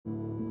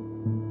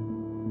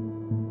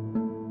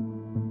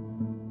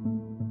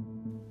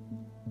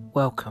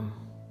Welcome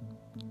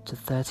to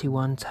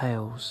 31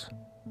 Tales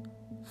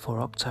for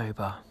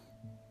October.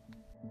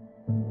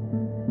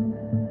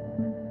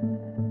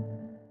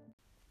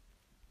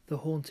 The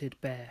Haunted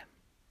Bear.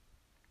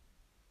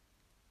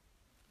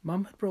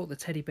 Mum had brought the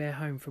teddy bear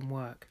home from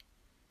work.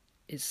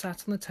 It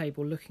sat on the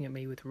table looking at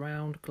me with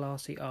round,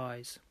 glassy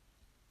eyes.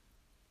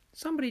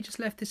 "Somebody just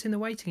left this in the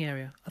waiting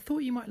area. I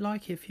thought you might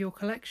like it for your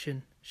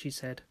collection," she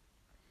said.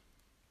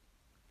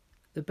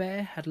 The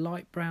bear had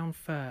light brown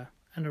fur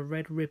and a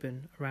red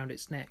ribbon around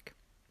its neck.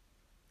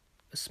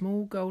 A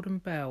small golden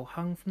bell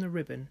hung from the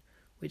ribbon,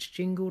 which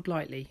jingled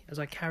lightly as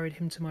I carried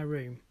him to my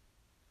room.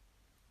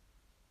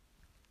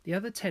 The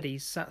other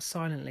teddies sat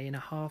silently in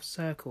a half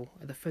circle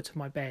at the foot of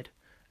my bed,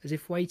 as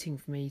if waiting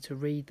for me to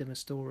read them a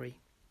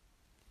story.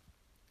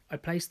 I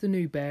placed the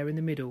new bear in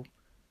the middle,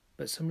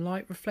 but some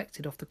light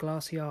reflected off the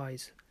glassy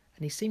eyes,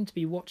 and he seemed to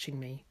be watching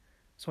me,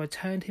 so I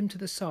turned him to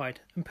the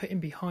side and put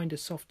him behind a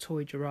soft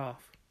toy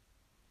giraffe.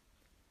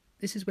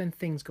 This is when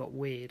things got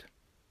weird.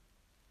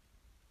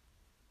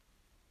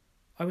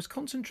 I was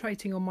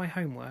concentrating on my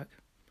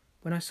homework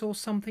when I saw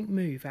something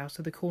move out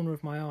of the corner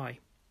of my eye.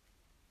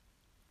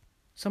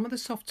 Some of the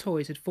soft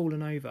toys had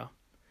fallen over,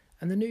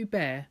 and the new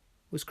bear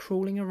was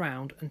crawling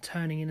around and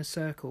turning in a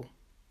circle.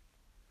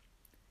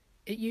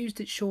 It used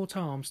its short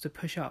arms to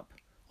push up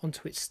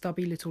onto its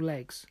stubby little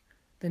legs,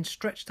 then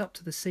stretched up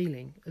to the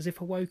ceiling as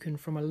if awoken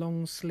from a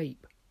long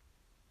sleep.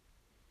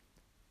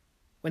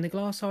 When the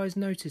glass eyes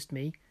noticed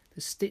me, the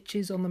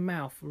stitches on the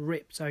mouth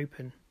ripped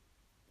open.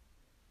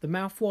 The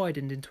mouth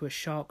widened into a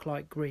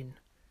shark-like grin,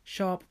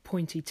 sharp,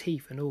 pointy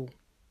teeth and all.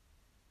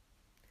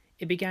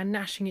 It began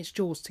gnashing its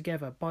jaws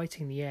together,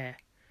 biting the air,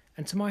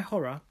 and to my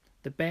horror,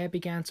 the bear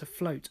began to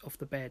float off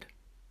the bed.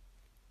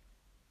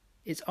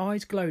 Its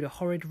eyes glowed a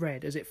horrid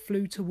red as it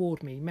flew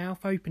toward me,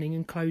 mouth opening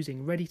and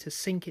closing, ready to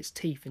sink its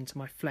teeth into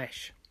my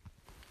flesh.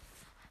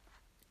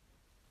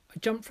 I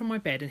jumped from my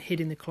bed and hid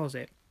in the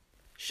closet,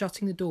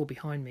 shutting the door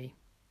behind me.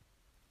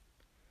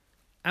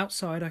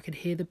 Outside I could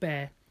hear the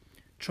bear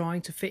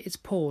trying to fit its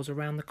paws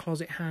around the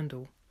closet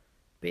handle,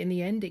 but in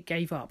the end it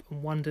gave up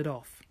and wandered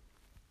off.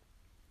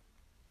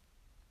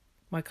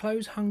 My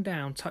clothes hung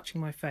down,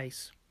 touching my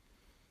face,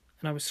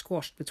 and I was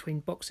squashed between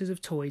boxes of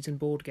toys and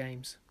board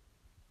games.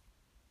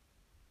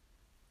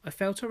 I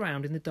felt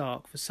around in the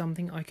dark for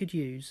something I could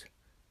use,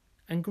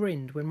 and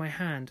grinned when my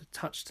hand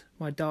touched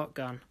my dart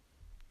gun.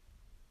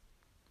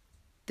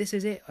 This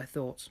is it, I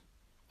thought.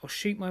 I'll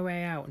shoot my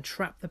way out and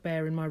trap the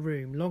bear in my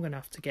room long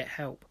enough to get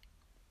help.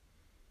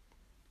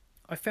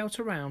 I felt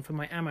around for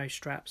my ammo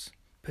straps,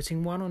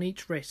 putting one on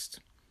each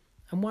wrist,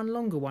 and one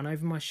longer one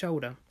over my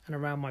shoulder and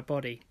around my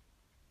body.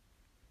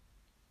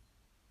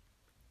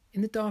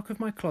 In the dark of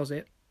my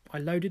closet, I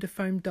loaded a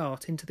foam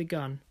dart into the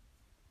gun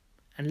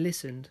and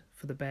listened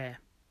for the bear.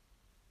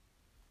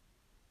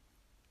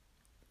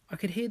 I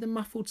could hear the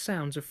muffled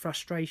sounds of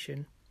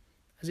frustration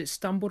as it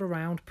stumbled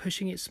around,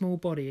 pushing its small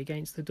body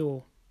against the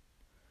door.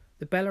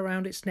 The bell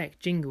around its neck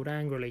jingled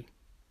angrily.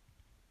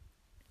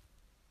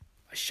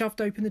 I shoved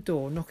open the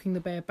door, knocking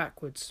the bear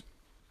backwards,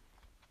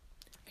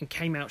 and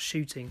came out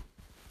shooting.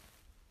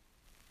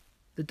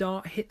 The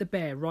dart hit the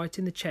bear right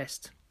in the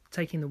chest,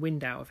 taking the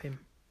wind out of him.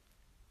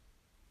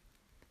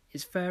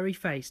 Its furry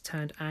face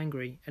turned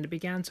angry, and it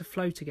began to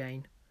float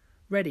again,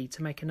 ready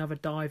to make another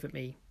dive at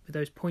me with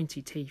those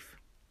pointy teeth.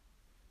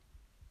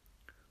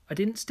 I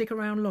didn't stick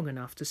around long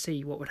enough to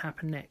see what would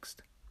happen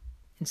next.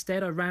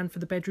 Instead, I ran for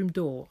the bedroom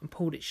door and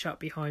pulled it shut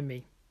behind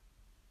me.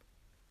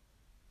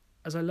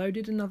 As I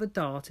loaded another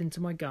dart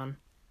into my gun,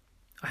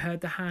 I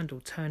heard the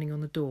handle turning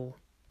on the door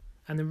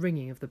and the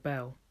ringing of the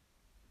bell.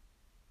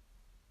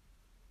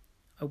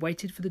 I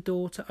waited for the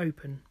door to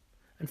open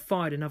and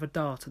fired another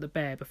dart at the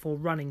bear before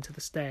running to the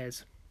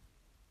stairs.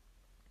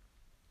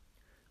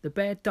 The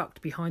bear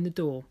ducked behind the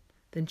door,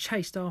 then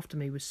chased after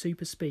me with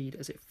super speed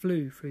as it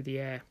flew through the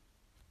air.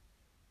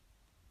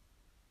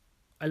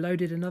 I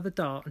loaded another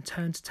dart and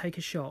turned to take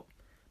a shot,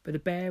 but the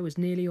bear was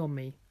nearly on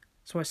me,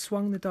 so I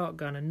swung the dart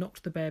gun and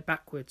knocked the bear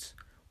backwards,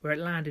 where it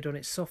landed on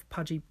its soft,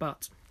 pudgy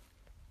butt.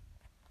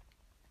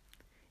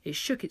 It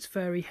shook its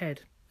furry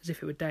head as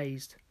if it were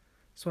dazed,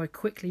 so I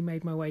quickly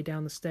made my way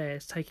down the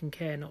stairs, taking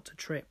care not to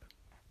trip.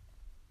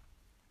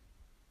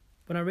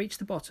 When I reached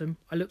the bottom,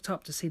 I looked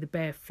up to see the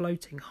bear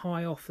floating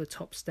high off the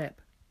top step.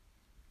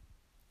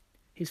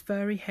 His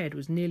furry head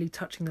was nearly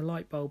touching the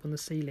light bulb on the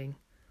ceiling,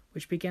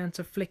 which began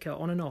to flicker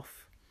on and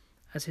off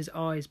as his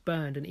eyes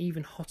burned an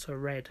even hotter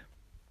red.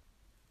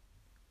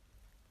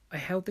 I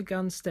held the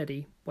gun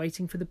steady,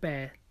 waiting for the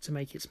bear to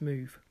make its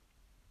move.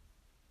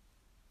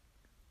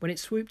 When it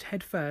swooped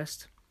head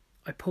first,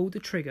 I pulled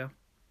the trigger,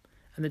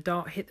 and the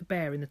dart hit the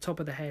bear in the top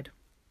of the head.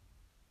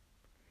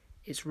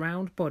 Its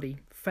round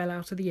body fell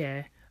out of the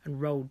air and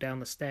rolled down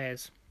the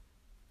stairs.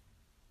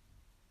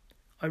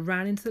 I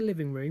ran into the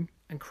living room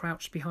and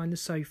crouched behind the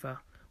sofa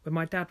where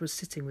my dad was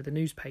sitting with a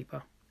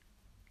newspaper.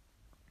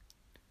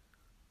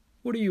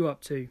 "What are you up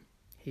to?"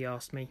 he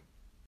asked me.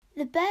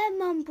 "The bear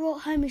Mum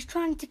brought home is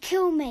trying to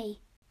kill me,"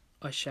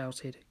 I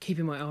shouted,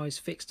 keeping my eyes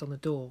fixed on the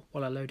door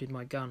while I loaded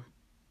my gun.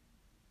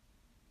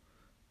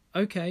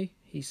 "Okay,"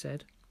 he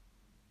said,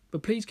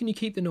 "but please can you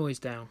keep the noise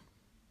down?"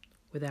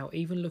 Without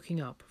even looking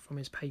up from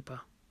his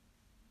paper.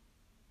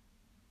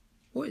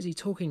 What is he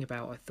talking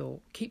about, I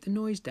thought. Keep the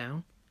noise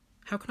down?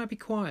 How can I be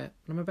quiet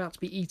when I'm about to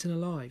be eaten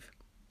alive?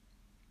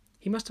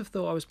 He must have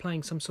thought I was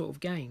playing some sort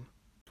of game.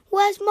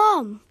 Where's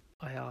Mum?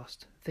 I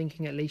asked,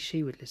 thinking at least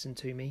she would listen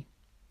to me.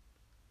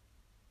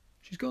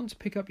 "She's gone to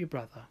pick up your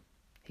brother,"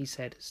 he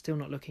said, still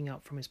not looking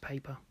up from his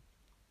paper.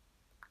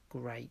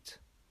 Great.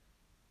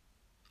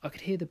 I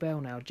could hear the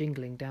bell now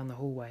jingling down the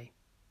hallway.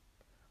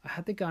 I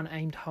had the gun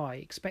aimed high,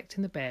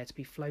 expecting the bear to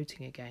be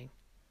floating again,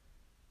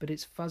 but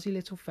its fuzzy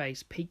little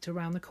face peeked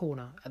around the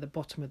corner at the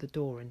bottom of the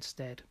door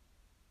instead.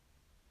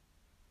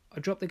 I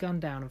dropped the gun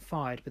down and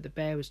fired, but the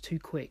bear was too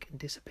quick and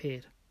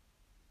disappeared.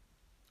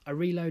 I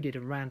reloaded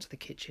and ran to the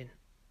kitchen.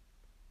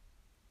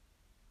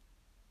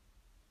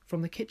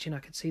 From the kitchen I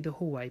could see the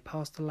hallway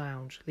past the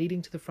lounge,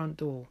 leading to the front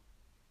door.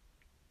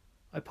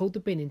 I pulled the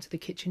bin into the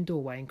kitchen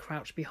doorway and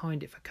crouched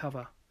behind it for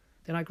cover.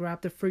 Then I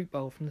grabbed the fruit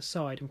bowl from the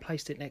side and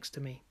placed it next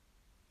to me.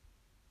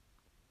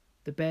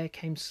 The bear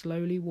came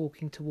slowly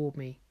walking toward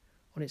me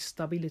on its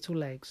stubby little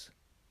legs.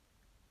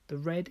 The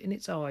red in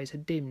its eyes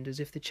had dimmed as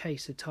if the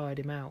chase had tired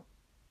him out.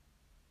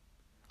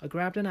 I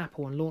grabbed an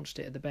apple and launched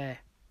it at the bear.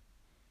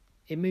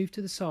 It moved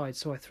to the side,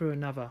 so I threw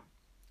another,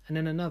 and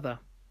then another.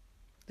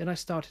 Then I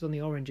started on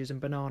the oranges and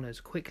bananas,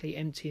 quickly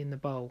emptying the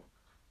bowl.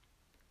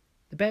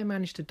 The bear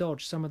managed to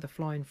dodge some of the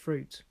flying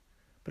fruit,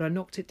 but I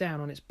knocked it down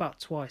on its butt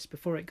twice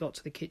before it got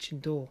to the kitchen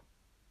door.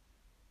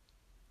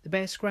 The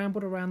bear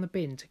scrambled around the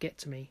bin to get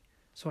to me,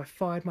 so I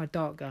fired my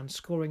dart gun,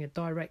 scoring a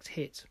direct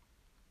hit,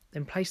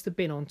 then placed the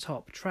bin on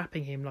top,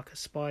 trapping him like a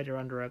spider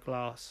under a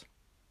glass.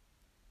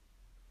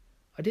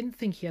 I didn't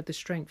think he had the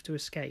strength to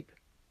escape,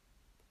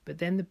 but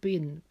then the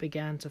bin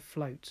began to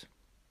float.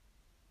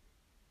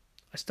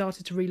 I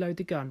started to reload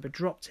the gun, but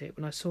dropped it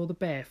when I saw the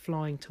bear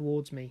flying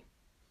towards me.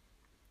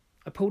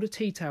 I pulled a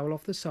tea towel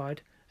off the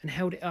side and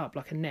held it up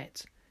like a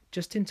net,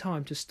 just in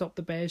time to stop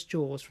the bear's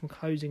jaws from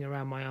closing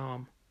around my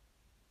arm.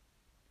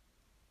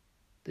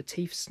 The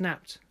teeth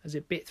snapped as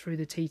it bit through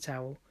the tea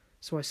towel,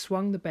 so I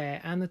swung the bear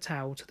and the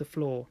towel to the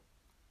floor.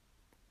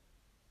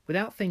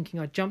 Without thinking,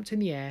 I jumped in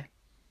the air,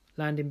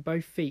 landing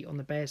both feet on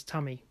the bear's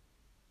tummy.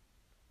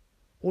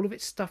 All of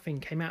its stuffing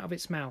came out of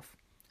its mouth,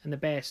 and the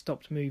bear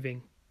stopped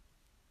moving.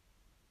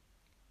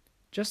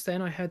 Just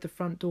then I heard the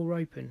front door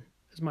open,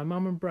 as my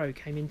mum and bro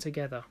came in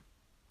together.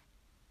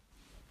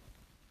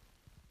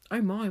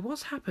 "Oh my,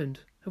 what's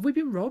happened? Have we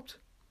been robbed?"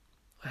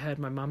 I heard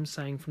my mum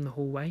saying from the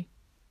hallway.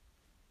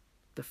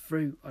 The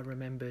fruit, I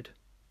remembered.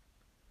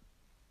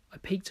 I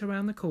peeked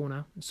around the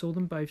corner and saw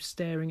them both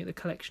staring at the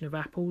collection of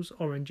apples,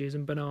 oranges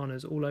and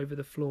bananas all over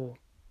the floor.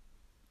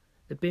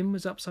 The bin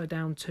was upside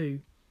down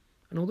too,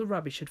 and all the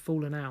rubbish had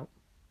fallen out.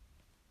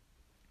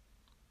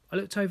 I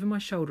looked over my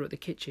shoulder at the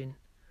kitchen,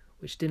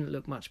 which didn't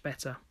look much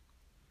better.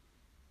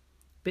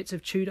 Bits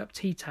of chewed up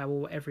tea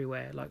towel were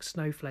everywhere, like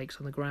snowflakes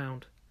on the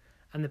ground,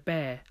 and the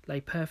bear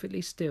lay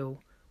perfectly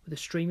still with a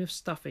stream of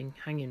stuffing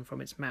hanging from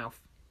its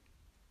mouth.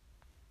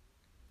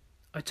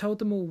 I told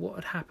them all what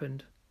had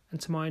happened,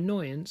 and to my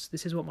annoyance,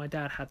 this is what my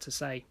dad had to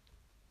say.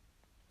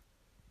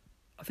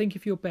 "I think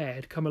if your bear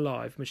had come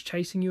alive and was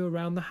chasing you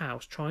around the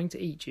house trying to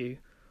eat you,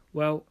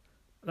 well,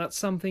 that's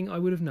something I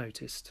would have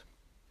noticed."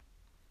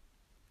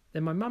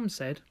 Then my mum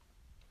said,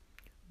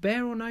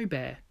 "Bear or no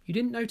bear, you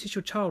didn't notice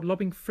your child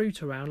lobbing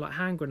fruit around like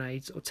hand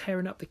grenades or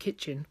tearing up the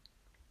kitchen."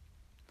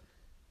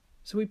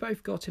 So we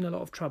both got in a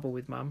lot of trouble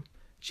with Mum.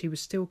 She was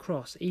still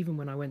cross even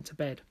when I went to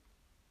bed.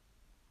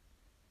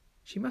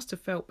 She must have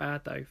felt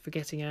bad though for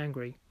getting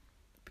angry,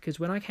 because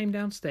when I came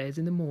downstairs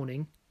in the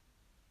morning,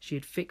 she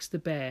had fixed the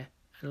bear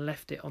and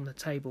left it on the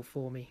table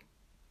for me.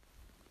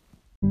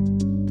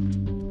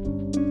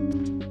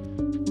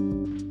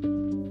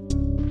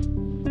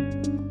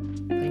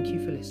 Thank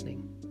you for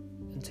listening.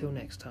 Until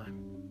next time.